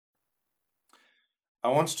I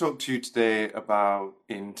want to talk to you today about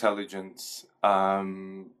intelligence.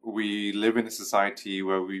 We live in a society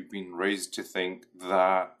where we've been raised to think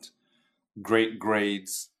that great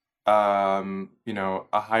grades, a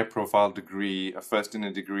high profile degree, a first in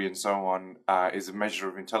a degree, and so on, is a measure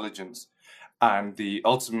of intelligence. And the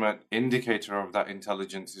ultimate indicator of that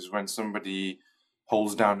intelligence is when somebody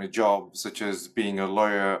holds down a job, such as being a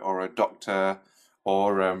lawyer or a doctor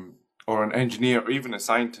or an engineer or even a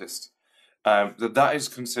scientist. That is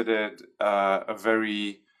considered a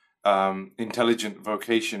very intelligent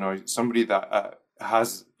vocation, or somebody that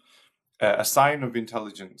has a sign of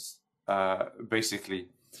intelligence, basically.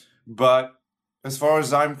 But as far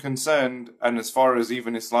as I'm concerned, and as far as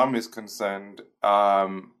even Islam is concerned,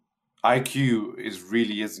 IQ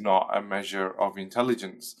is not a measure of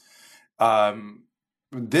intelligence. Um,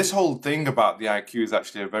 this whole thing about the IQ is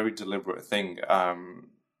actually a very deliberate thing.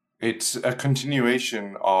 It's a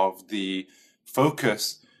continuation of the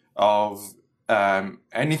focus of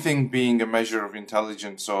anything being a measure of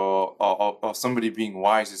intelligence or somebody being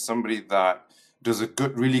wise is somebody that does a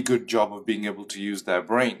really good job of being able to use their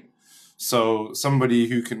brain. So somebody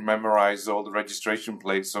who can memorize all the registration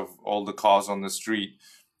plates of all the cars on the street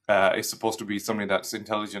is supposed to be somebody that's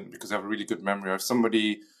intelligent because they have a really good memory. Or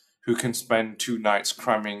somebody who can spend 2 nights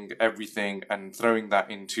cramming everything and throwing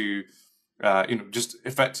that into, just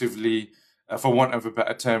effectively, for want of a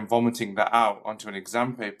better term, vomiting that out onto an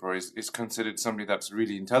exam paper is considered somebody that's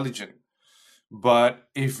really intelligent. But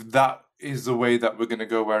if that is the way that we're going to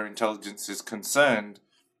go where intelligence is concerned,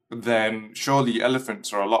 then surely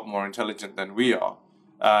elephants are a lot more intelligent than we are.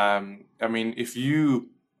 I mean,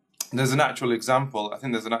 there's an actual example, I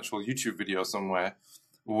think there's an actual YouTube video somewhere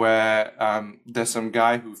where there's some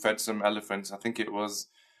guy who fed some elephants. I think it was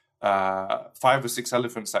 5 or 6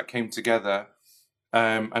 elephants that came together,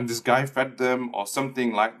 and this guy fed them or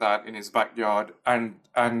something like that in his backyard, and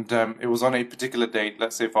it was on a particular date,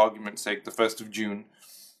 let's say for argument's sake, the 1st of June,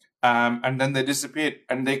 and then they disappeared,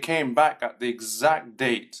 and they came back at the exact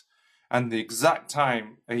date and the exact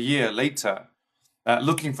time a year later,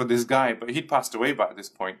 looking for this guy, but he'd passed away by this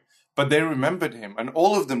point. But they remembered him, and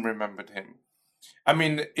all of them remembered him. I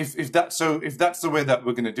mean, if that's the way that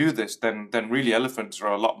we're going to do this, then really elephants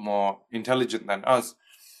are a lot more intelligent than us.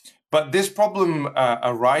 But this problem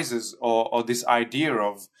arises, or this idea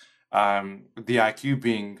of the IQ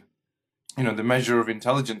being, the measure of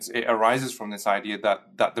intelligence. It arises from this idea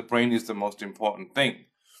that the brain is the most important thing,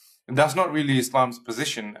 and that's not really Islam's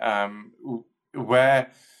position.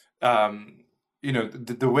 Where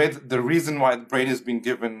the reason why the brain has been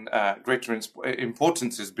given greater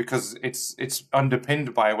importance is because it's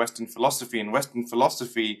underpinned by Western philosophy. In Western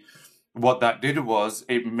philosophy, what that did was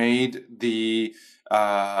it made the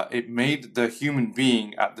human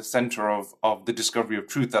being at the center of the discovery of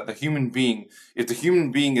truth. That the human being, if the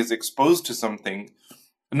human being is exposed to something,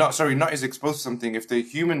 not is exposed to something, if the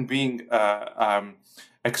human being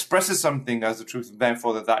expresses something as the truth,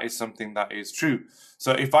 therefore that is something that is true.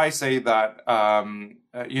 So if I say that,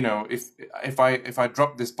 if I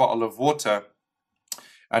drop this bottle of water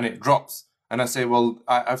and it drops, and I say, well,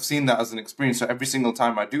 I've seen that as an experience. So every single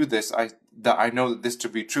time I do this, I know that this to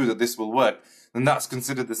be true, that this will work. Then that's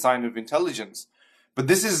considered the sign of intelligence. But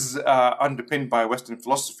this is underpinned by Western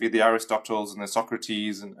philosophy, the Aristotles and the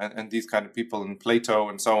Socrates and these kind of people, and Plato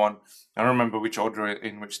and so on. I don't remember which order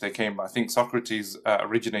in which they came, but I think Socrates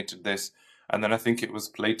originated this, and then I think it was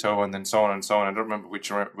Plato, and then so on and so on. I don't remember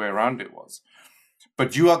which way around it was.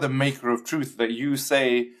 But you are the maker of truth, that you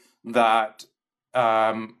say that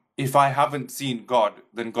if I haven't seen God,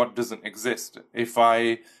 then God doesn't exist. If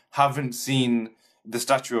I haven't seen the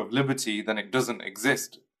Statue of Liberty, then it doesn't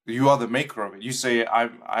exist. You are the maker of it. You say,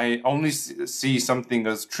 I only see something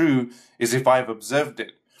as true is if I've observed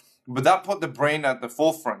it. But that put the brain at the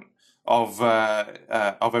forefront of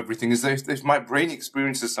everything. Is that if my brain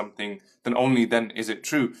experiences something, then only then is it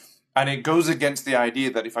true. And it goes against the idea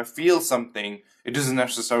that if I feel something, it doesn't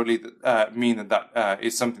necessarily mean that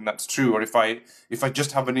is something that's true. Or if I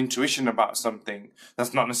just have an intuition about something,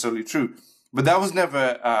 that's not necessarily true. But that was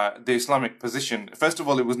never the Islamic position. First of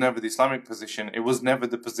all, it was never the Islamic position. It was never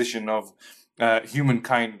the position of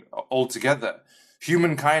humankind altogether.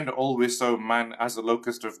 Humankind always saw man as a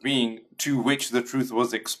locus of being to which the truth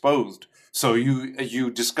was exposed. So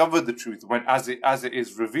you discover the truth when as it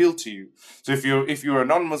is revealed to you. So if you're a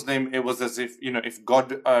non-Muslim, it was as if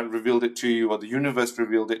God revealed it to you, or the universe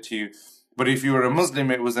revealed it to you. But if you were a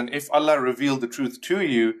Muslim, it was if Allah revealed the truth to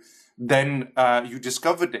you, then you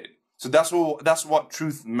discovered it. So that's what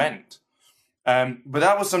truth meant. But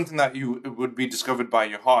that was something that it would be discovered by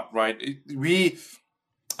your heart, right?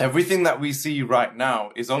 everything that we see right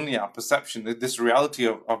now is only our perception. This reality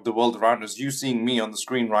of the world around us, you seeing me on the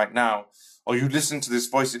screen right now, or you listen to this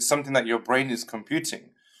voice, it's something that your brain is computing.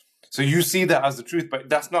 So you see that as the truth, but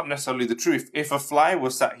that's not necessarily the truth. If a fly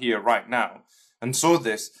was sat here right now and saw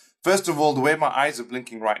this, first of all, the way my eyes are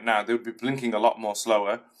blinking right now, they would be blinking a lot more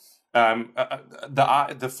slower.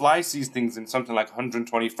 The fly sees things in something like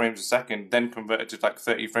 120 frames a second, then converted to like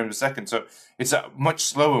 30 frames a second. So it's a much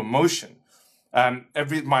slower motion.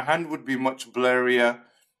 My hand would be much blurrier.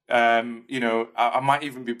 I might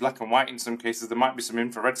even be black and white in some cases. There might be some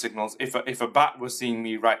infrared signals. If a bat was seeing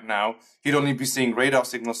me right now, he'd only be seeing radar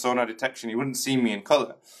signals, sonar detection. He wouldn't see me in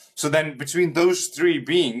color. So then between those three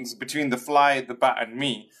beings, between the fly, the bat, and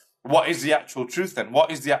me, what is the actual truth then? What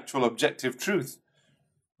is the actual objective truth?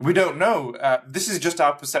 We don't know. This is just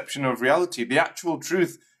our perception of reality. The actual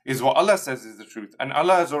truth is what Allah says is the truth. And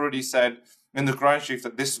Allah has already said in the Quran Sharif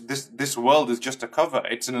that this world is just a cover.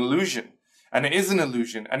 It's an illusion. And it is an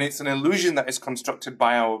illusion. And it's an illusion that is constructed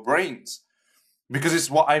by our brains. Because it's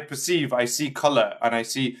what I perceive. I see color and I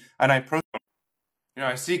see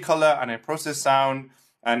color and I process sound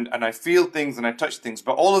and I feel things and I touch things.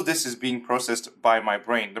 But all of this is being processed by my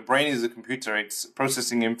brain. The brain is a computer. It's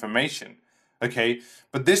processing information. Okay,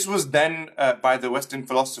 but this was then, by the Western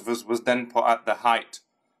philosophers, was then put at the height.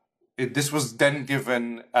 This was then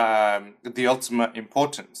given the ultimate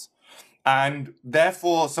importance. And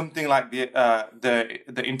therefore, something like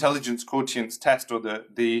the intelligence quotient test or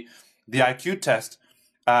the IQ test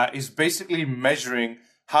is basically measuring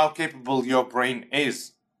how capable your brain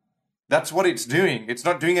is. That's what it's doing. It's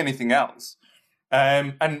not doing anything else.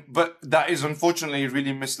 But that is unfortunately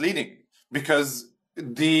really misleading, because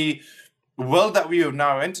the world that we have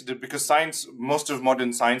now entered, because science, most of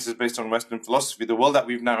modern science is based on Western philosophy. The world that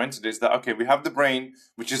we've now entered is that, okay, we have the brain,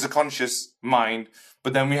 which is a conscious mind,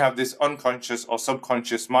 but then we have this unconscious or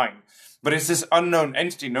subconscious mind. But it's this unknown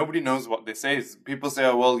entity. Nobody knows what this is. People say,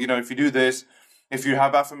 oh, well, if you do this, if you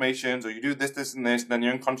have affirmations, or you do this, this, and this, then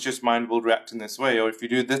your unconscious mind will react in this way. Or if you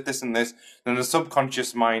do this, this, and this, then the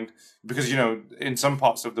subconscious mind, because, in some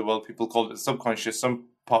parts of the world, people call it subconscious, some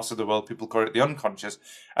parts of the world, people call it the unconscious.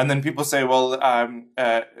 And then people say, well,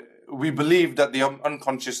 we believe that the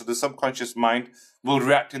unconscious or the subconscious mind will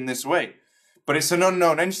react in this way. But it's an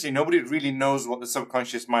unknown entity. Nobody really knows what the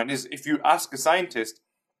subconscious mind is. If you ask a scientist,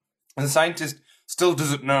 and the scientist still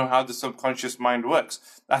doesn't know how the subconscious mind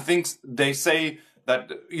works. I think they say that,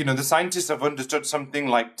 the scientists have understood something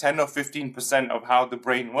like 10 or 15% of how the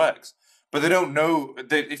brain works. But they don't know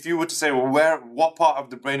that. If you were to say, well, what part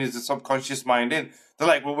of the brain is the subconscious mind in? They're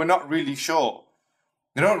like, well, we're not really sure.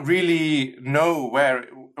 They don't really know where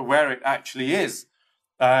it actually is,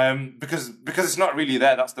 because it's not really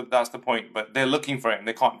there. That's the point. But they're looking for it and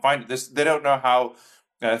they can't find it. They don't know how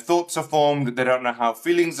thoughts are formed. They don't know how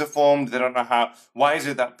feelings are formed. They don't know why is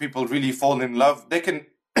it that people really fall in love. They can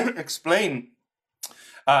explain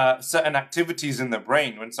certain activities in the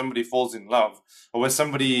brain when somebody falls in love, or when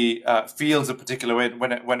somebody feels a particular way.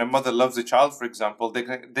 When a mother loves a child, for example, they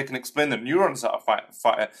can explain the neurons that are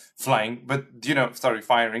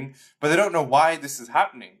firing, but they don't know why this is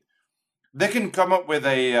happening. They can come up with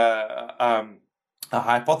a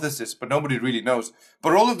hypothesis, but nobody really knows.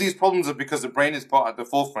 But all of these problems are because the brain is put at the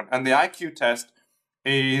forefront, and the IQ test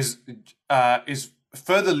is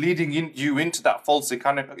further leading you into that false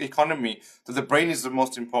economy that the brain is the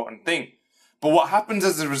most important thing. But what happens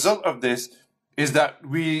as a result of this is that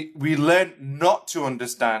we learn not to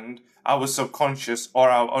understand our subconscious or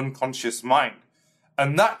our unconscious mind.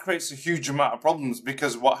 And that creates a huge amount of problems,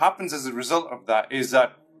 because what happens as a result of that is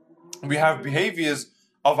that we have behaviors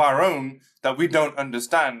of our own that we don't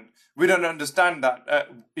understand. We don't understand that,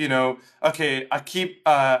 okay, I keep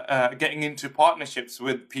getting into partnerships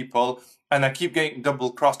with people and I keep getting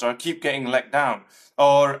double crossed, or I keep getting let down,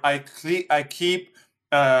 or I keep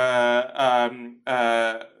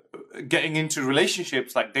getting into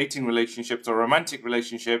relationships like dating relationships or romantic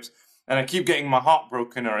relationships, and I keep getting my heart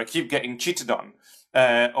broken, or I keep getting cheated on,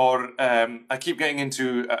 or I keep getting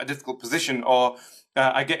into a difficult position, or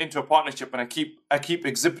I get into a partnership and I keep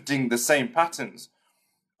exhibiting the same patterns.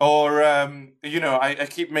 Or, I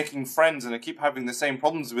keep making friends and I keep having the same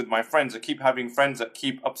problems with my friends. I keep having friends that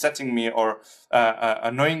keep upsetting me or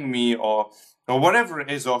annoying me or whatever it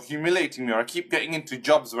is, or humiliating me, or I keep getting into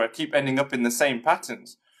jobs where I keep ending up in the same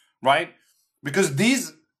patterns, right? Because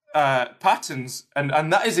these patterns,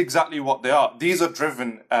 and that is exactly what they are. These are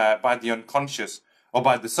driven by the unconscious or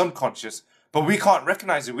by the subconscious, but we can't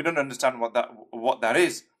recognize it. We don't understand what that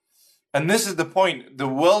is. And this is the point. The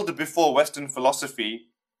world before Western philosophy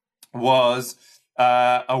was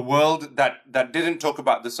a world that didn't talk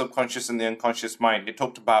about the subconscious and the unconscious mind. It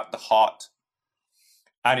talked about the heart.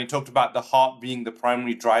 And he talked about the heart being the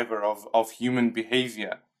primary driver of human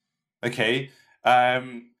behavior. Okay?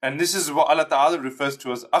 And this is what Allah Ta'ala refers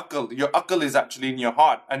to as aql. Your aql is actually in your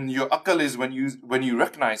heart. And your aql is when you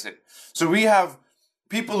recognize it. So we have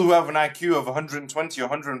people who have an IQ of 120 or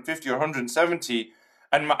 150 or 170.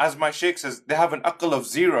 And as my sheikh says, they have an aql of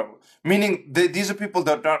 0. Meaning these are people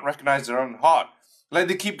that don't recognize their own heart. Like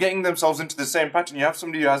they keep getting themselves into the same pattern. You have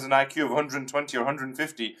somebody who has an IQ of 120 or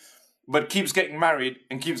 150, but keeps getting married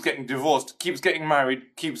and keeps getting divorced, keeps getting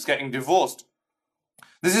married, keeps getting divorced.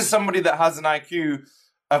 This is somebody that has an IQ,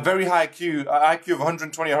 a very high IQ of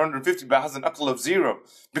 120 or 150, but has an aql of 0,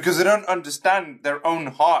 because they don't understand their own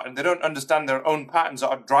heart and they don't understand their own patterns that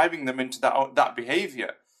are driving them into that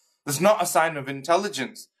behavior. That's not a sign of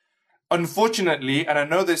intelligence. Unfortunately, and I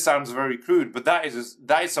know this sounds very crude, but that is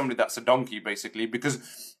somebody that's a donkey, basically,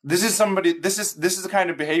 because this is the kind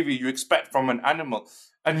of behavior you expect from an animal.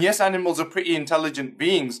 And yes, animals are pretty intelligent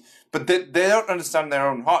beings, but they don't understand their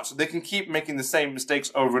own heart, so they can keep making the same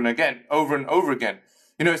mistakes over and over again.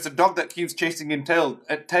 You know, it's a dog that keeps chasing a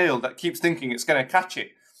tail that keeps thinking it's going to catch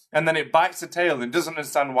it, and then it bites the tail and doesn't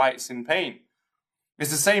understand why it's in pain.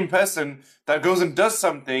 It's the same person that goes and does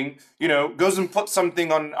something, you know, goes and puts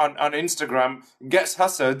something on Instagram, gets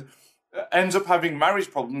hasad, ends up having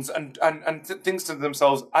marriage problems and thinks to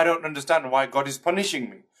themselves, I don't understand why God is punishing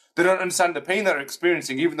me. They don't understand the pain they're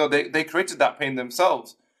experiencing, even though they created that pain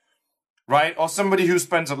themselves, right? Or somebody who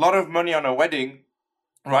spends a lot of money on a wedding,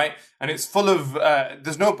 right? And it's full of,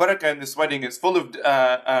 there's no barakah in this wedding. It's full of,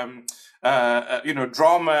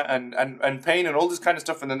 drama and pain and all this kind of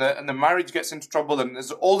stuff. And then the marriage gets into trouble, and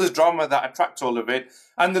there's all this drama that attracts all of it,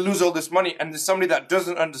 and they lose all this money. And there's somebody that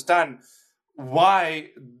doesn't understand why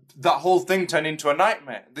that whole thing turned into a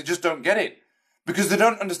nightmare. They just don't get it, because they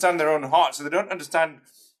don't understand their own heart. So they don't understand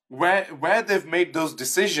where they've made those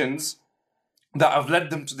decisions that have led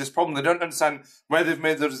them to this problem. They don't understand where they've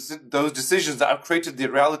made those decisions that have created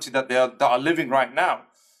the reality that that are living right now.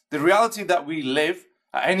 The reality that we live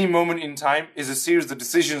at any moment in time is a series of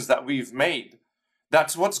decisions that we've made.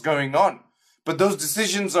 That's what's going on. But those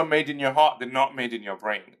decisions are made in your heart. They're not made in your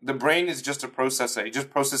brain. The brain is just a processor. It just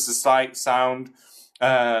processes sight, sound,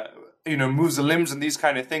 moves the limbs and these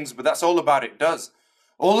kind of things. But that's all about it does.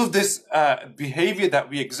 All of this behavior that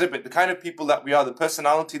we exhibit, the kind of people that we are, the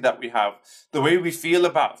personality that we have, the way we feel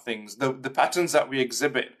about things, the patterns that we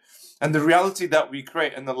exhibit, and the reality that we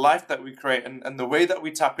create, and the life that we create, and the way that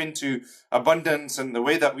we tap into abundance, and the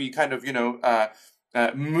way that we kind of,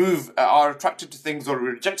 are attracted to things or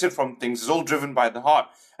rejected from things, is all driven by the heart.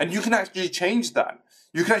 And you can actually change that.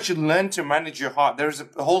 You can actually learn to manage your heart. There is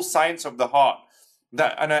a whole science of the heart.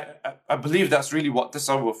 I believe that's really what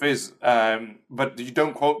tasawwuf is, but you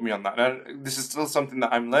don't quote me on that. This is still something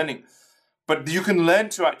that I'm learning. But you can learn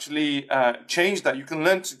to actually change that. You can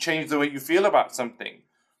learn to change the way you feel about something.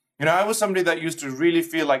 You know, I was somebody that used to really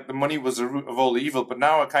feel like the money was the root of all evil, but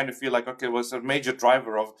now I kind of feel like, okay, well, it's a major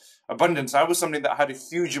driver of abundance. I was somebody that had a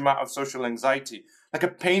huge amount of social anxiety, like a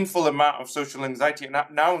painful amount of social anxiety. And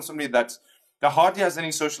now I'm somebody that hardly has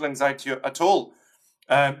any social anxiety at all.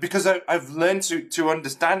 Because I've learned to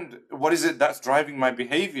understand what is it that's driving my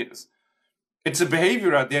behaviors. It's a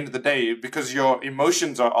behavior at the end of the day, because your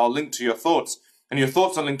emotions are linked to your thoughts, and your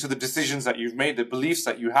thoughts are linked to the decisions that you've made, the beliefs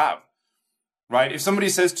that you have, right? If somebody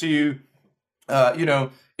says to you,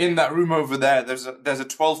 in that room over there, there's a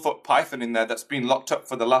 12-foot python in there that's been locked up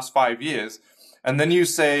for the last 5 years, and then you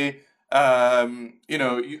say, well,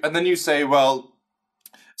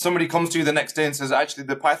 somebody comes to you the next day and says, actually,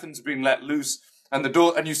 the python's been let loose,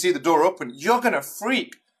 and you see the door open, you're gonna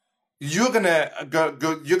freak. You're gonna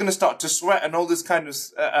you're gonna start to sweat and all this kind of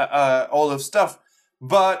all of stuff.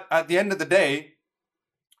 But at the end of the day,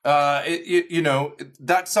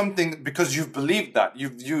 that's something, because you've believed that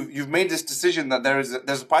you've made this decision that there's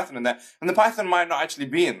a python in there, and the python might not actually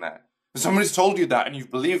be in there. Somebody's told you that and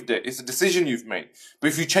you've believed it. It's a decision you've made. But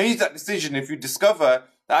if you change that decision, if you discover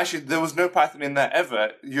that actually there was no python in there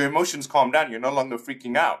ever, your emotions calm down. You're no longer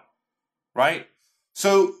freaking out, right?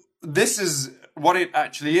 So this is what it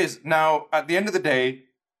actually is. Now, at the end of the day,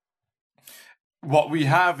 what we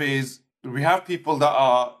have people that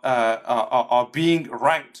are being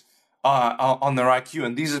ranked on their IQ,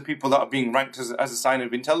 and these are people that are being ranked as a sign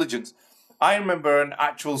of intelligence. I remember an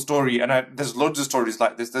actual story, and there's loads of stories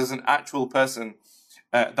like this. There's an actual person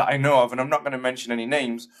that I know of, and I'm not going to mention any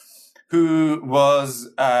names, who was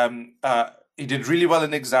he did really well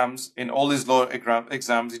in exams, in all his law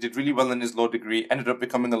exams. He did really well in his law degree, ended up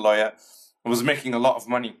becoming a lawyer, and was making a lot of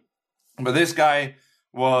money. But this guy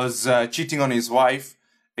was cheating on his wife.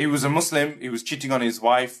 He was a Muslim. He was cheating on his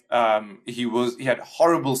wife. He had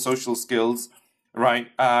horrible social skills, right?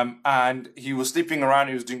 And he was sleeping around.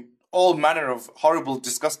 He was doing all manner of horrible,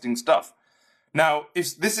 disgusting stuff. Now,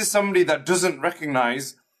 if this is somebody that doesn't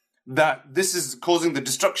recognize that this is causing the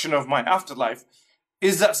destruction of my afterlife,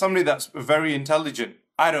 is that somebody that's very intelligent?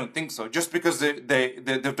 I don't think so. Just because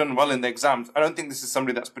they've done well in the exams, I don't think this is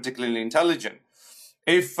somebody that's particularly intelligent.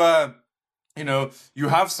 If you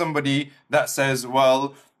have somebody that says,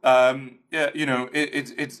 well, it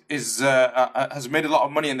has made a lot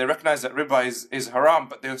of money and they recognize that riba is haram,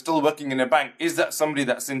 but they're still working in a bank. Is that somebody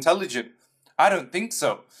that's intelligent? I don't think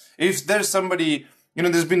so. If there's somebody,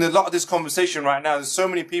 there's been a lot of this conversation right now. There's so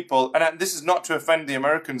many people, and this is not to offend the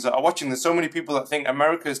Americans that are watching. There's so many people that think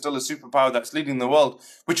America is still a superpower that's leading the world,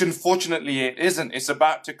 which unfortunately it isn't. It's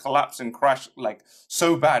about to collapse and crash like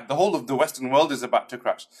so bad. The whole of the Western world is about to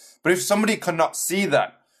crash. But if somebody cannot see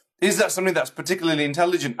that, is that something that's particularly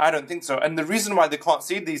intelligent? I don't think so. And the reason why they can't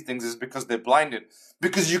see these things is because they're blinded.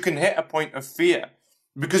 Because you can hit a point of fear.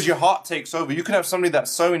 Because your heart takes over. You can have somebody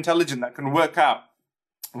that's so intelligent that can work out,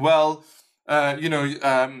 well,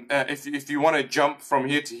 if you want to jump from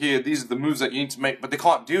here to here, these are the moves that you need to make, but they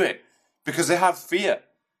can't do it because they have fear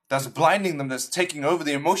that's blinding them, that's taking over.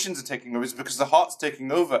 The emotions are taking over. It's because the heart's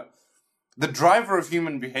taking over. The driver of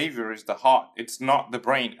human behavior is the heart. It's not the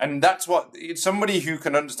brain. And that's what, it's somebody who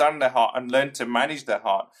can understand their heart and learn to manage their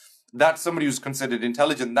heart. That's somebody who's considered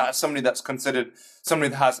intelligent. That's somebody that's considered somebody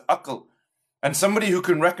that has aql. And somebody who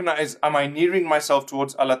can recognize, am I nearing myself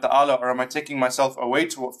towards Allah Ta'ala or am I taking myself away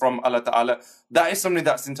from Allah Ta'ala? That is somebody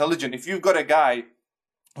that's intelligent. If you've got a guy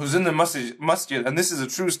who's in the masjid, and this is a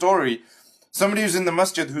true story, somebody who's in the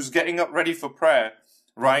masjid who's getting up ready for prayer,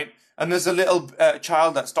 right? And there's a little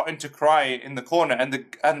child that's starting to cry in the corner,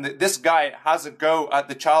 and this guy has a go at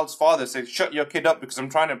the child's father, says, shut your kid up because I'm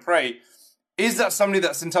trying to pray. Is that somebody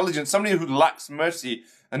that's intelligent? Somebody who lacks mercy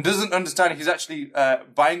and doesn't understand he's actually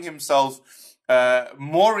buying himself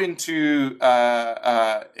more into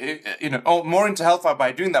more into hellfire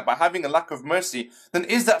by doing that, by having a lack of mercy, then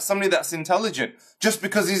is that somebody that's intelligent just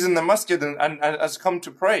because he's in the masjid and has come to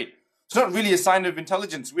pray? It's not really a sign of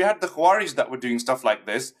intelligence. We had the Khawarij that were doing stuff like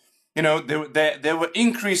this. They were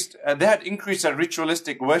increased. They had increased their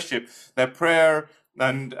ritualistic worship, their prayer,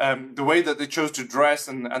 and the way that they chose to dress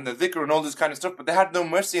and the dhikr and all this kind of stuff. But they had no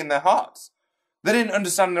mercy in their hearts. They didn't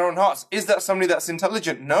understand their own hearts. Is that somebody that's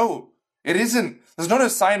intelligent? No. It isn't. There's not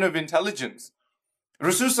a sign of intelligence.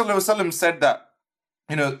 Rasul said that,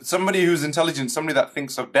 somebody who's intelligent, somebody that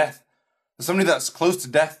thinks of death, somebody that's close to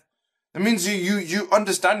death. That means you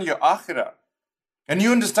understand your akhirah. And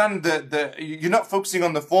you understand you're not focusing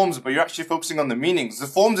on the forms, but you're actually focusing on the meanings. The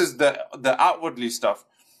forms is the outwardly stuff.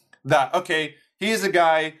 That, okay, here's a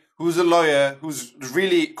guy who's a lawyer, who's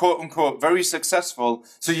really, quote unquote, very successful.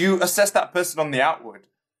 So you assess that person on the outward.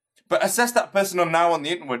 But assess that person on the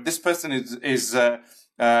inward. This person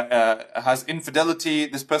has infidelity.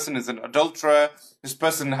 This person is an adulterer. This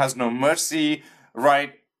person has no mercy,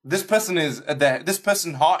 right? This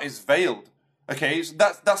person's heart is veiled. Okay, so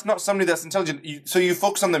that's not somebody that's intelligent. So you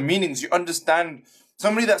focus on the meanings. You understand.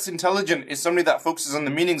 Somebody that's intelligent is somebody that focuses on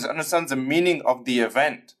the meanings, understands the meaning of the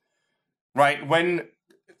event, right? And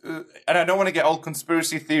I don't want to get all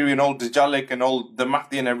conspiracy theory and all Dajjalic and all the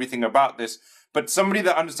Mahdi and everything about this. But somebody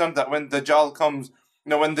that understands that when Dajjal comes,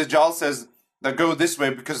 when Dajjal says that go this way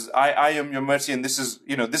because I am your mercy and this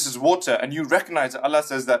is water, and you recognize that Allah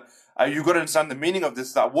says that you've got to understand the meaning of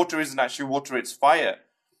this, that water isn't actually water, it's fire.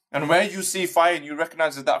 And where you see fire and you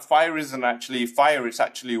recognize that fire isn't actually fire, it's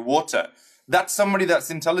actually water. That's somebody that's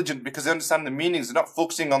intelligent because they understand the meanings, they're not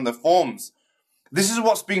focusing on the forms. This is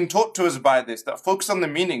what's being taught to us by this, that focus on the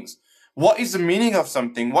meanings. What is the meaning of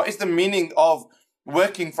something? What is the meaning of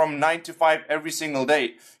working from 9 to 5 every single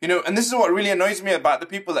day? And this is what really annoys me about the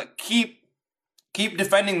people that keep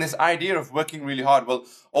defending this idea of working really hard. Well,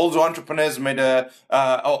 all the entrepreneurs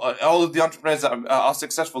all of the entrepreneurs that are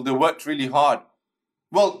successful, they worked really hard.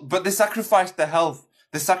 Well, but they sacrificed their health.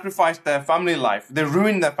 They sacrificed their family life. They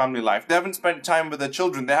ruined their family life. They haven't spent time with their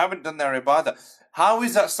children. They haven't done their ibadah. How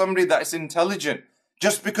is that somebody that is intelligent?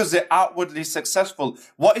 Just because they're outwardly successful.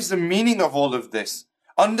 What is the meaning of all of this?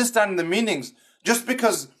 Understand the meanings. Just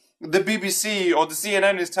because the BBC or the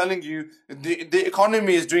CNN is telling you the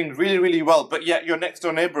economy is doing really, really well, but yet your next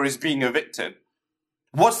door neighbor is being evicted.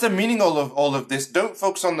 What's the meaning of all of this? Don't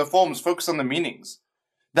focus on the forms, focus on the meanings.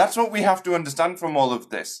 That's what we have to understand from all of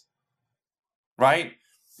this, right?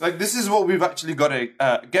 Like, this is what we've actually got to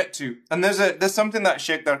get to. And there's something that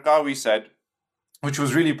Sheikh Darqawi said, which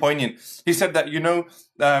was really poignant. He said that,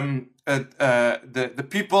 the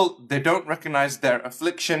people, they don't recognize their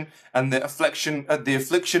affliction, and the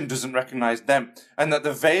affliction doesn't recognize them, and that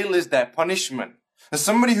the veil is their punishment. As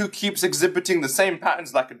somebody who keeps exhibiting the same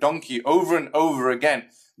patterns like a donkey over and over again,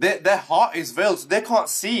 their heart is veiled, so they can't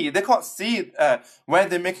see where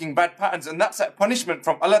they're making bad patterns, and that's a punishment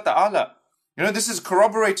from Allah Ta'ala. You know, this is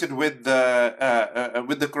corroborated with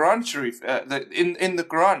the Quran Sharif. In the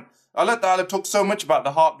Quran, Allah Ta'ala talks so much about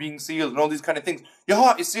the heart being sealed and all these kind of things. Your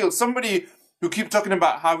heart is sealed. Somebody who keeps talking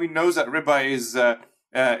about how he knows that riba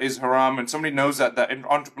is haram, and somebody knows that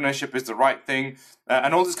entrepreneurship is the right thing,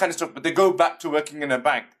 and all this kind of stuff, but they go back to working in a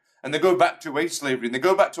bank, and they go back to wage slavery, and they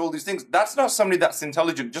go back to all these things. That's not somebody that's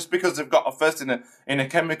intelligent just because they've got a first in a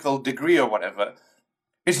chemical degree or whatever.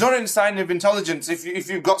 It's not a sign of intelligence if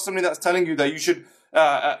you've got somebody that's telling you that you should,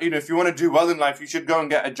 if you want to do well in life, you should go and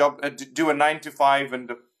get a job, do a 9 to 5,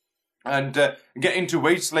 and get into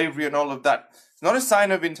wage slavery and all of that. It's not a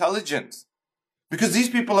sign of intelligence, because these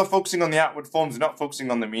people are focusing on the outward forms, not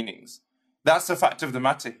focusing on the meanings. That's the fact of the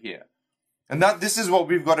matter here, and this is what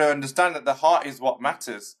we've got to understand, that the heart is what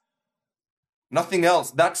matters. Nothing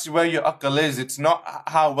else. That's where your akal is. It's not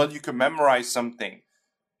how well you can memorize something.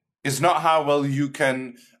 It's not how well you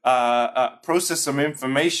can process some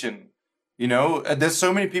information. You know, there's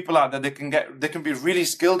so many people out there they can be really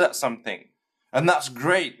skilled at something, and that's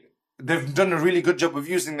great. They've done a really good job of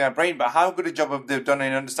using their brain, but how good a job have they done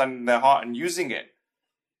in understanding their heart and using it?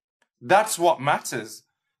 That's what matters.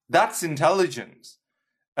 That's intelligence.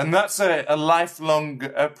 And that's a lifelong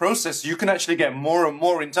process. You can actually get more and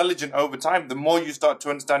more intelligent over time the more you start to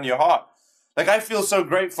understand your heart. Like, I feel so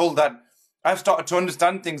grateful that I've started to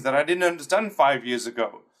understand things that I didn't understand 5 years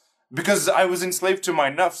ago, because I was enslaved to my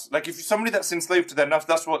nafs. Like, if you're somebody that's enslaved to their nafs,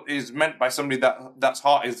 that's what is meant by somebody that's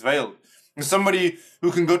heart is veiled. And somebody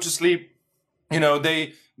who can go to sleep, you know,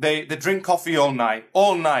 they drink coffee all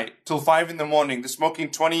night till 5 in the morning. They're smoking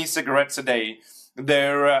 20 cigarettes a day.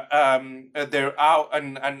 They're out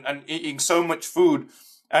and eating so much food,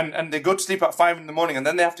 and they go to sleep at 5 in the morning, and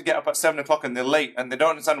then they have to get up at 7 o'clock, and they're late, and they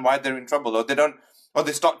don't understand why they're in trouble, or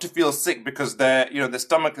they start to feel sick because their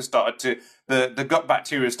stomach has started to, the gut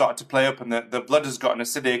bacteria has started to play up, and the blood has gotten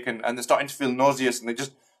acidic, and they're starting to feel nauseous, and they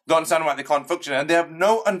just don't understand why they can't function, and they have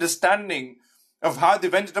no understanding of how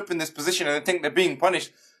they've ended up in this position, and they think they're being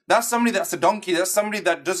punished. That's somebody that's a donkey. That's somebody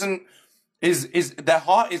that doesn't, their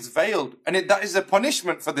heart is veiled, and that is a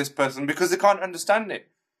punishment for this person, because they can't understand it,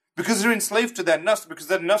 because they're enslaved to their nafs, because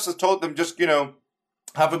their nafs has told them just,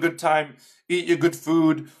 have a good time, eat your good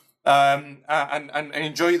food, and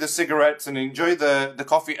enjoy the cigarettes and enjoy the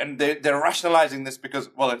coffee, and they're rationalizing this because,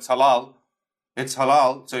 well, it's halal,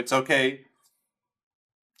 so it's okay.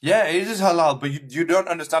 Yeah, it is halal, but you don't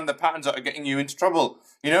understand the patterns that are getting you into trouble.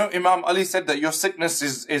 You know, Imam Ali said that your sickness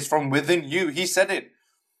is from within you. He said it.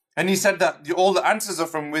 And he said that all the answers are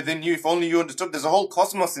from within you. If only you understood, there's a whole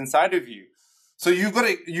cosmos inside of you. So you got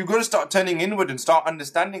to start turning inward and start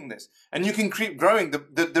understanding this. And you can keep growing.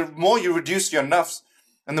 The more you reduce your nafs,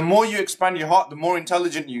 and the more you expand your heart, the more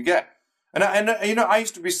intelligent you get. And I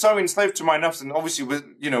used to be so enslaved to my nafs, and obviously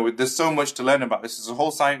there's so much to learn about this. It's a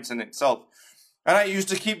whole science in itself. And I used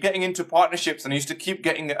to keep getting into partnerships, and I used to keep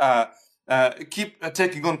getting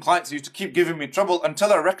taking on clients. They used to keep giving me trouble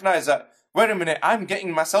until I recognized that, wait a minute, I'm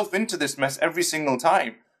getting myself into this mess every single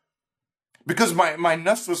time, because my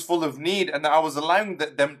nafs was full of need, and I was allowing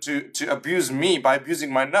them to abuse me by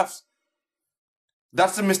abusing my nafs.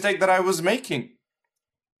 That's the mistake that I was making.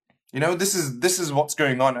 This is what's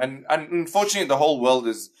going on, and unfortunately, the whole world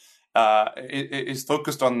is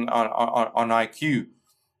focused on IQ,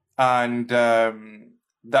 and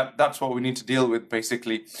that's what we need to deal with,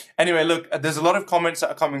 basically. Anyway, look, there's a lot of comments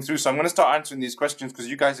that are coming through, so I'm going to start answering these questions, because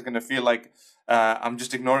you guys are going to feel like I'm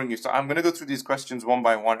just ignoring you. So I'm going to go through these questions one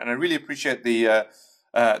by one, and I really appreciate the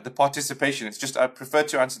participation. It's just I prefer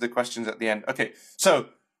to answer the questions at the end. Okay, so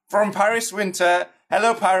from Paris Winter,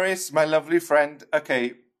 hello Paris, my lovely friend.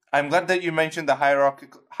 Okay, I'm glad that you mentioned the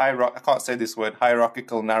hierarchical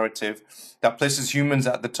narrative that places humans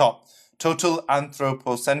at the top. Total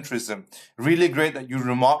anthropocentrism. Really great that you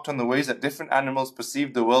remarked on the ways that different animals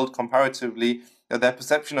perceive the world comparatively, that their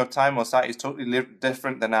perception of time or sight is totally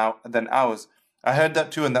different than ours. I heard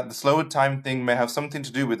that too, and that the slower time thing may have something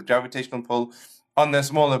to do with gravitational pull on their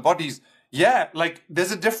smaller bodies. Yeah, like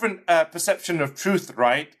there's a different perception of truth,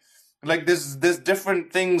 right? Like there's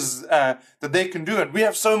different things that they can do, and we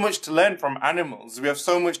have so much to learn from animals. We have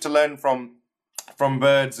so much to learn from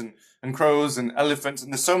birds and crows and elephants,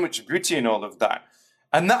 and there's so much beauty in all of that.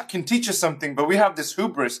 And that can teach us something, but we have this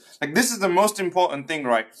hubris. Like, this is the most important thing,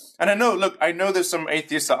 right? And I know there's some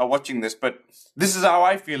atheists that are watching this, but this is how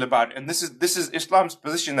I feel about it. And this is Islam's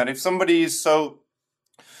position, that if somebody is so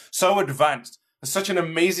advanced, such an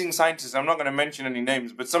amazing scientist, I'm not going to mention any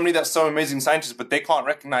names, but somebody that's so amazing scientist, but they can't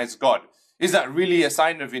recognize God, is that really a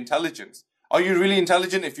sign of intelligence? Are you really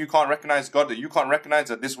intelligent if you can't recognize God, that you can't recognize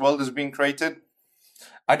that this world is being created?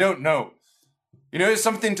 I don't know. It's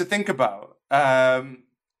something to think about. And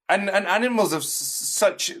animals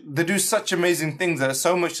they do such amazing things. There's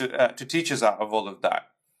so much to teach us out of all of that.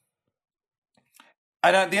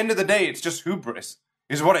 And at the end of the day, it's just hubris,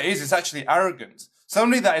 is what it is. It's actually arrogance.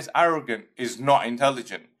 Somebody that is arrogant is not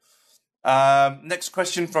intelligent. Next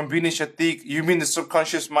question from Bini Shatiq. You mean the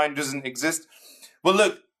subconscious mind doesn't exist? Well,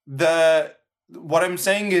 look, what I'm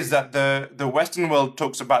saying is that the Western world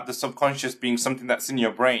talks about the subconscious being something that's in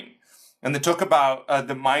your brain. And they talk about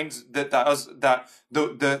the minds that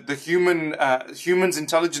the human's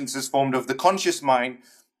intelligence is formed of the conscious mind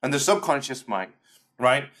and the subconscious mind,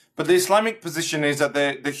 right? But the Islamic position is that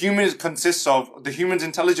the human's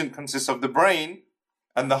intelligence consists of the brain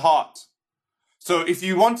and the heart. So if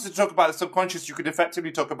you wanted to talk about the subconscious, you could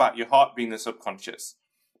effectively talk about your heart being the subconscious.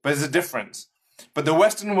 But there's a difference. But the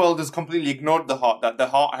Western world has completely ignored the heart, that the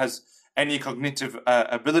heart has any cognitive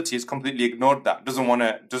ability, is completely ignored that, doesn't want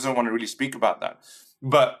to really speak about that.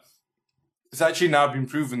 But it's actually now been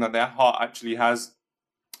proven that their heart actually has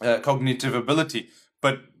cognitive ability.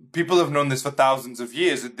 But people have known this for thousands of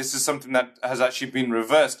years. This is something that has actually been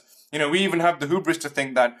reversed. We even have the hubris to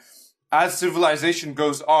think that as civilization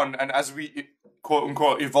goes on and as we quote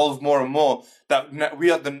unquote evolve more and more, that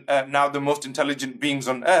we are now the most intelligent beings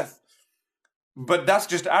on earth. But that's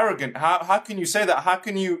just arrogant. How can you say that? How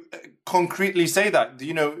can you concretely say that?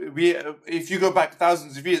 If you go back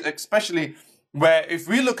thousands of years, especially if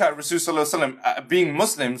we look at Rasul Sallallahu Alaihi Wasallam being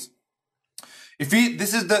Muslims,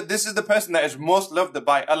 this is the person that is most loved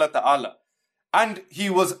by Allah Ta'ala, and he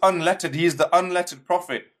was unlettered. He is the unlettered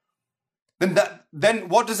prophet. Then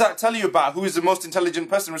what does that tell you about who is the most intelligent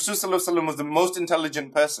person? Rasul Sallallahu Alaihi Wasallam was the most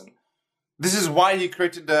intelligent person. This is why he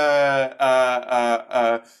created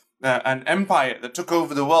an empire that took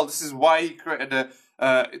over the world. This is why he created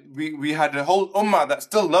we had a whole ummah that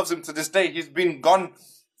still loves him to this day. He's been gone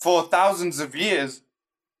for thousands of years,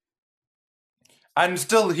 and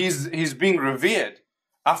still he's being revered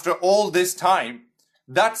after all this time.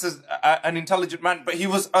 That's an intelligent man, but he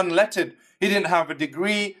was unlettered. He didn't have a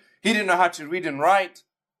degree. He didn't know how to read and write.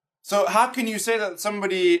 So how can you say that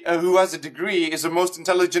somebody who has a degree is the most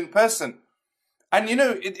intelligent person? And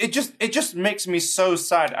it just makes me so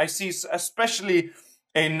sad. I see, especially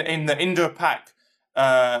in the Indo-Pak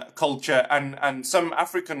culture and some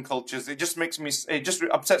African cultures, it just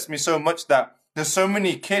upsets me so much that there's so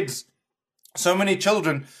many kids, so many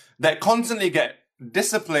children that constantly get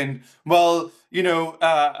disciplined. Well,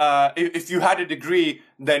 if you had a degree,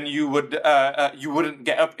 then you wouldn't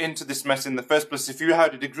get up into this mess in the first place. If you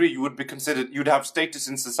had a degree, you would be considered, you'd have status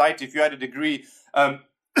in society. If you had a degree,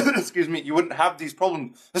 excuse me, you wouldn't have these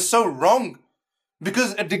problems. That's so wrong,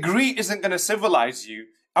 because a degree isn't going to civilize you.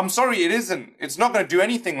 I'm sorry, it isn't. It's not going to do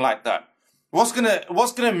anything like that. What's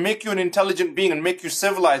gonna make you an intelligent being and make you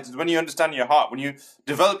civilized is when you understand your heart, when you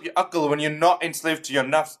develop your akal, when you're not enslaved to your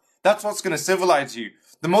nafs. That's what's going to civilize you.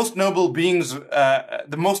 The most noble beings,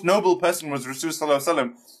 the most noble person was Rasul Sallallahu Alaihi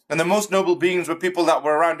Wasallam, and the most noble beings were people that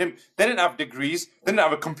were around him. They didn't have degrees. They didn't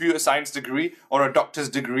have a computer science degree or a doctor's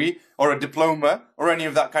degree or a diploma or any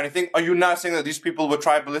of that kind of thing. Are you now saying that these people were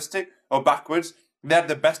tribalistic or backwards? They had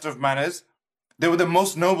the best of manners. They were the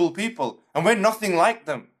most noble people, and we're nothing like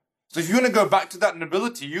them. So if you want to go back to that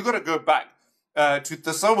nobility, you got to go back to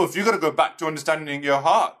tasawwuf. You got to go back to understanding your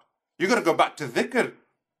heart. You got to go back to dhikr.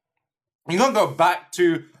 You don't go back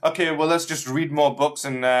to, okay, well, let's just read more books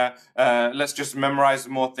and let's just memorize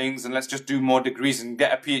more things and let's just do more degrees and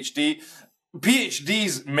get a PhD.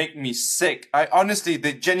 PhDs make me sick.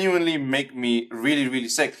 They genuinely make me really, really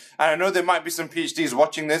sick. And I know there might be some PhDs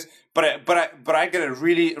watching this, but I get a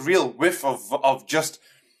really real whiff of just,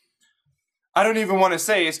 I don't even want to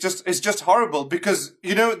say, it's just horrible, because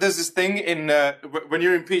there's this thing in when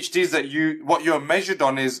you're in PhDs that what you're measured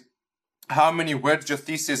on is how many words your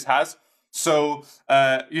thesis has. So,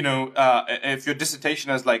 if your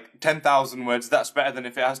dissertation has like 10,000 words, that's better than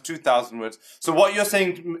if it has 2,000 words. So what you're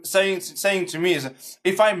saying to me is,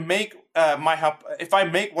 if I make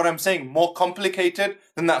what I'm saying more complicated,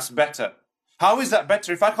 then that's better. How is that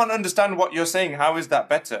better? If I can't understand what you're saying, how is that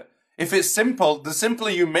better? If it's simple, the simpler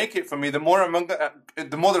you make it for me, the more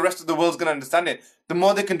the rest of the world's going to understand it, the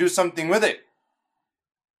more they can do something with it.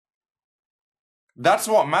 That's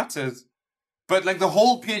what matters. But like the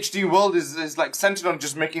whole PhD world is like centered on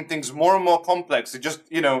just making things more and more complex. It just,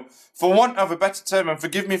 for want of a better term, and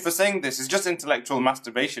forgive me for saying this, it's just intellectual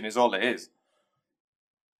masturbation is all it is.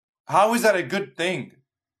 How is that a good thing?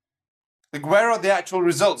 Like, where are the actual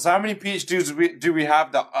results? How many PhDs do we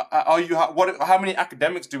have? That how many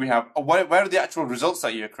academics do we have? Where are the actual results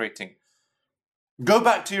that you're creating? Go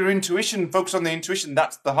back to your intuition. Focus on the intuition.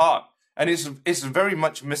 That's the heart, and it's very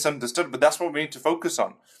much misunderstood. But that's what we need to focus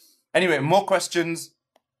on. Anyway, more questions.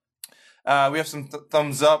 We have some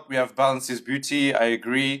thumbs up. We have balance is beauty. I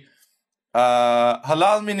agree.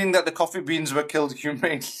 Halal meaning that the coffee beans were killed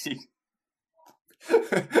humanely.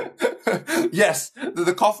 Yes,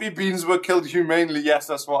 the coffee beans were killed humanely. Yes,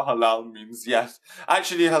 that's what halal means. Yes.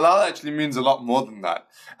 Actually, halal actually means a lot more than that.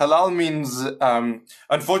 Halal means,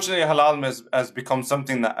 unfortunately, halal has become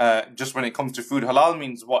something that, just when it comes to food, halal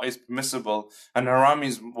means what is permissible and haram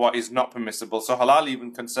is what is not permissible. So halal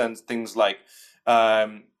even concerns things like,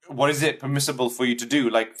 what is it permissible for you to do?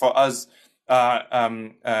 Like for us,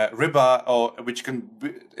 riba, or which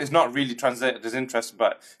is not really translated as interest,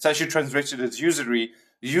 but it's actually translated as usury.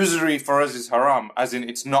 Usury for us is haram, as in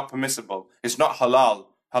it's not permissible. It's not halal.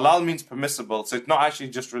 Halal means permissible, so it's not actually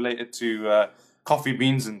just related to coffee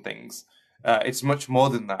beans and things. It's much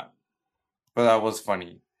more than that. But that was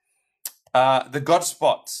funny. The God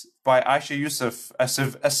Spot by Aisha Yusuf. A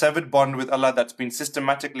severed bond with Allah that's been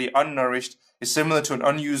systematically unnourished is similar to an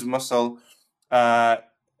unused muscle.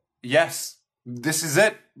 Yes, this is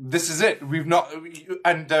it. This is it. We've not,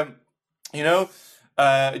 and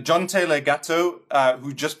John Taylor Gatto,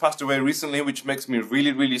 who just passed away recently, which makes me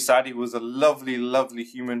really, really sad. He was a lovely, lovely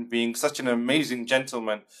human being, such an amazing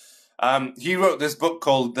gentleman. He wrote this book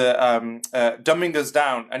called Dumbing Us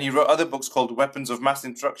Down, and he wrote other books called Weapons of Mass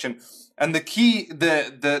Instruction. And the key,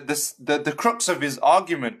 the crux of his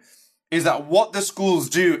argument is that what the schools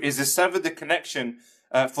do is they sever the connection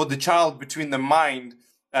for the child between the mind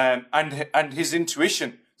and his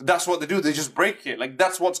intuition. That's what they do. They just break it. Like,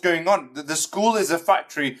 that's what's going on. The school is a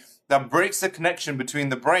factory that breaks the connection between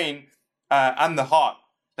the brain and the heart.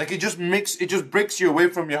 Like, it just breaks you away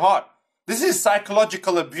from your heart. This is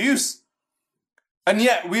psychological abuse. And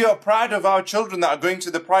yet we are proud of our children that are going to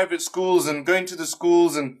the private schools and going to the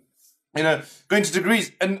schools and, going to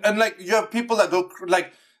degrees. And like, you have people that go,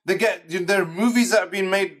 like, there are movies that have been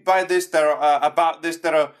made by this, that are about this,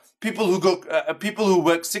 that are people who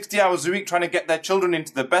work 60 hours a week trying to get their children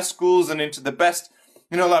into the best schools and into the best,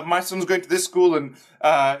 like my son's going to this school and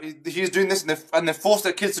he's doing this, and they force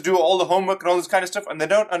their kids to do all the homework and all this kind of stuff, and they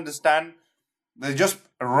don't understand. They're just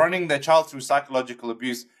running their child through psychological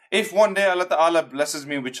abuse. If one day Allah Ta'ala blesses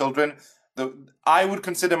me with children, I would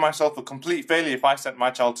consider myself a complete failure if I sent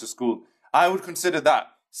my child to school. I would consider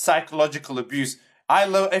that psychological abuse.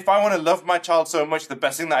 If I want to love my child so much, the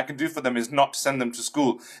best thing that I can do for them is not to send them to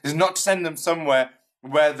school, is not to send them somewhere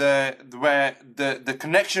where the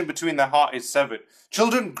connection between their heart is severed.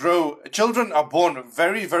 Children are born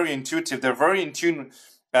very, very intuitive. They're very in tune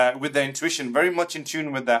with their intuition, very much in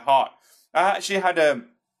tune with their heart. I actually had a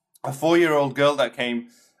 4-year-old girl that came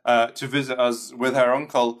to visit us with her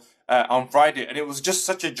uncle on Friday, and it was just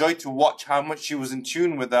such a joy to watch how much she was in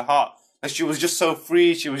tune with her heart. Like, she was just so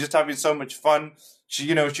free. She was just having so much fun. She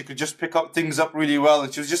could just pick up things up really well,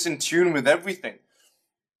 and she was just in tune with everything.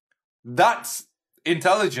 That's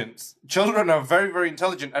intelligence. Children are very, very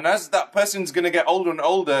intelligent. And as that person's going to get older and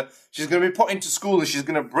older, she's going to be put into school and she's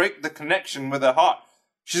going to break the connection with her heart.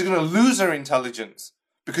 She's going to lose her intelligence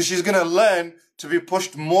because she's going to learn to be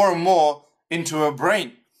pushed more and more into her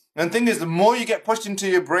brain. And the thing is, the more you get pushed into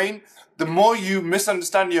your brain, the more you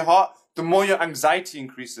misunderstand your heart, the more your anxiety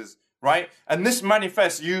increases. Right? And this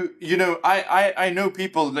manifests, I know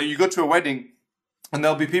people that you go to a wedding and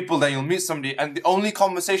there'll be people that you'll meet somebody and the only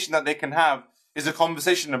conversation that they can have is a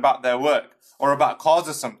conversation about their work or about cars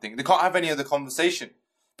or something. They can't have any other conversation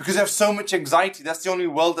because they have so much anxiety. That's the only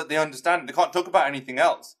world that they understand. They can't talk about anything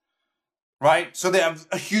else. Right? So they have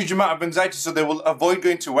a huge amount of anxiety, so they will avoid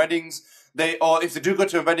going to weddings. Or if they do go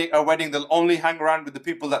to a wedding, they'll only hang around with the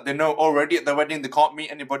people that they know already at the wedding. They can't meet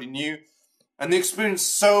anybody new. And they experience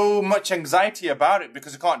so much anxiety about it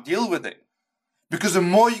because they can't deal with it. Because the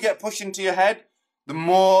more you get pushed into your head, the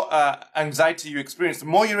more anxiety you experience. The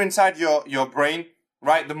more you're inside your brain,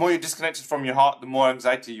 right? The more you're disconnected from your heart, the more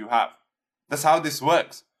anxiety you have. That's how this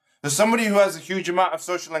works. There's somebody who has a huge amount of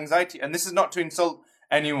social anxiety, and this is not to insult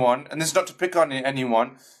anyone, and this is not to pick on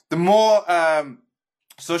anyone. The more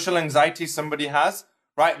social anxiety somebody has,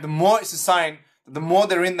 right? The more it's a sign that the more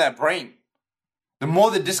they're in their brain. The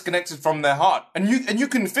more they're disconnected from their heart. And you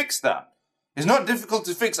can fix that. It's not difficult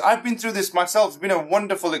to fix. I've been through this myself. It's been a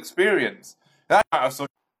wonderful experience.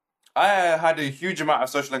 I had a huge amount of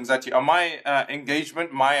social anxiety. On my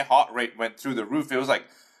engagement, my heart rate went through the roof. It was like,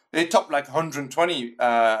 it topped like 120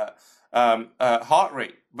 heart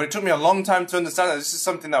rate. But it took me a long time to understand that this is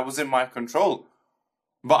something that was in my control.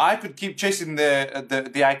 But I could keep chasing the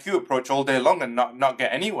IQ approach all day long and not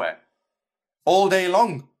get anywhere. All day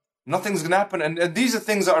long. Nothing's going to happen. And these are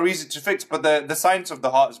things that are easy to fix, but the science of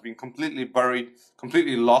the heart has been completely buried,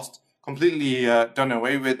 completely lost, completely done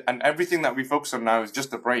away with. And everything that we focus on now is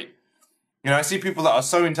just the brain. You know, I see people that are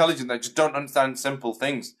so intelligent that just don't understand simple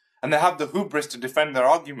things. And they have the hubris to defend their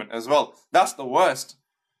argument as well. That's the worst.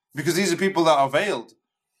 Because these are people that are veiled.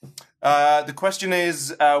 The question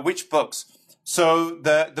is, which books? So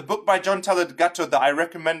the book by John Taylor Gatto that I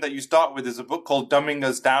recommend that you start with is a book called Dumbing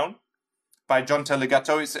Us Down by John Taylor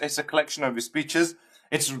Gatto. It's a collection of his speeches.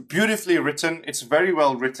 It's beautifully written. It's very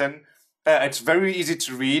well written. It's very easy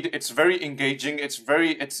to read. It's very engaging. It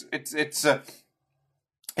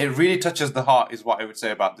really touches the heart, is what I would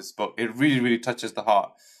say about this book. It really, really touches the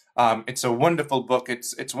heart. It's a wonderful book.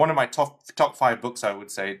 It's one of my top 5 books, I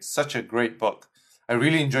would say. It's such a great book. I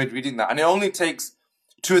really enjoyed reading that. And it only takes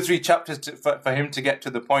 2 or 3 chapters for him to get to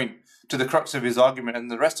the point, to the crux of his argument.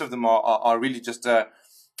 And the rest of them are really just a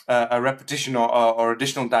repetition or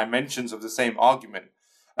additional dimensions of the same argument.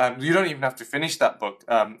 You don't even have to finish that book,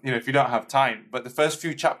 if you don't have time. But the first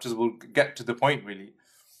few chapters will get to the point, really.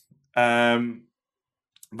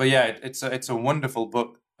 But yeah, it's a wonderful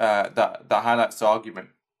book that highlights the argument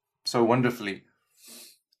so wonderfully.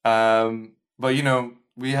 But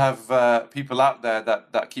we have people out there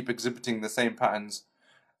that keep exhibiting the same patterns,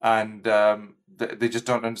 and they just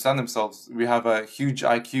don't understand themselves. We have a huge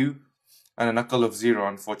IQ and a knuckle of 0,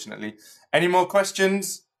 unfortunately. Any more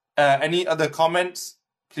questions? Any other comments?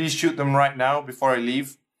 Please shoot them right now before I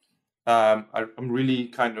leave. I'm really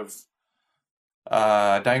kind of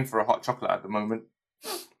dying for a hot chocolate at the moment.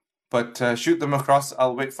 But shoot them across.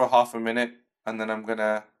 I'll wait for half a minute, and then I'm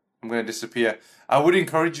gonna disappear. I would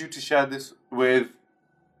encourage you to share this with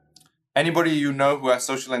anybody you know who has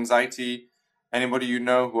social anxiety, anybody you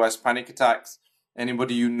know who has panic attacks,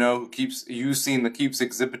 anybody you know who keeps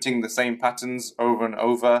exhibiting the same patterns over and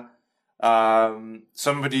over.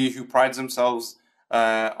 Somebody who prides themselves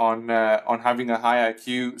on having a high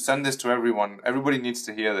IQ. Send this to everyone. Everybody needs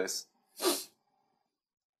to hear this.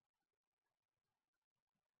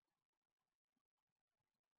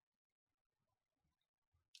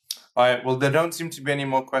 All right, well, there don't seem to be any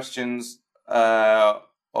more questions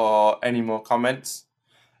or any more comments.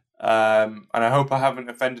 And I hope I haven't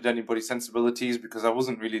offended anybody's sensibilities, because that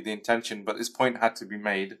wasn't really the intention, but this point had to be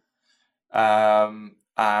made. And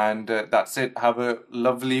that's it. Have a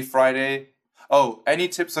lovely Friday. Oh, any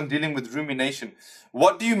tips on dealing with rumination?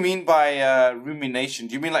 What do you mean by rumination?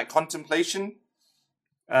 Do you mean like contemplation?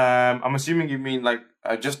 I'm assuming you mean like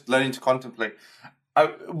just learning to contemplate.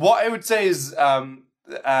 What I would say is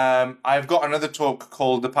I've got another talk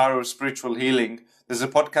called The Power of Spiritual Healing. There's a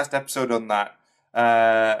podcast episode on that.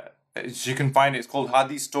 You can find it. It's called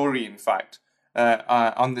Hadi's Story, in fact,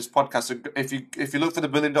 on this podcast. So if you look for the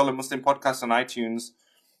 $1 Billion Muslim Podcast on iTunes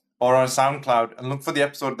or on SoundCloud and look for the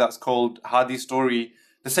episode that's called Hadi's Story,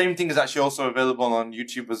 the same thing is actually also available on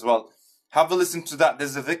YouTube as well. Have a listen to that.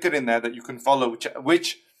 There's a dhikr in there that you can follow,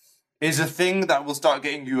 which is a thing that will start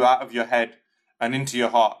getting you out of your head and into your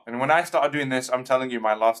heart. And when I started doing this, I'm telling you,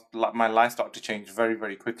 my life started to change very,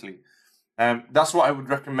 very quickly. That's what I would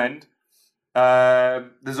recommend.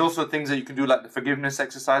 There's also things that you can do, like the forgiveness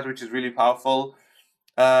exercise, which is really powerful.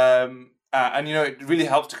 And it really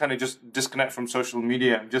helps to kind of just disconnect from social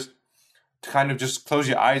media and just to kind of just close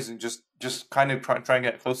your eyes and just kind of try and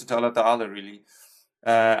get closer to Allah Ta'ala, really,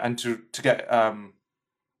 and to get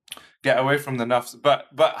away from the nafs. But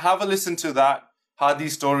have a listen to that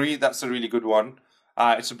Hadi's Story. That's a really good one.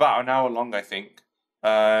 It's about an hour long, I think.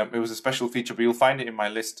 It was a special feature, but you'll find it in my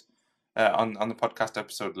list on the podcast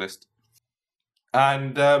episode list.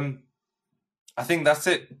 And I think that's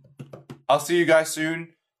it. I'll see you guys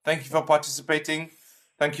soon. Thank you for participating.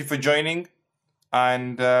 Thank you for joining.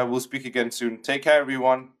 And we'll speak again soon. Take care,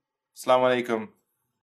 everyone. Assalamu alaikum.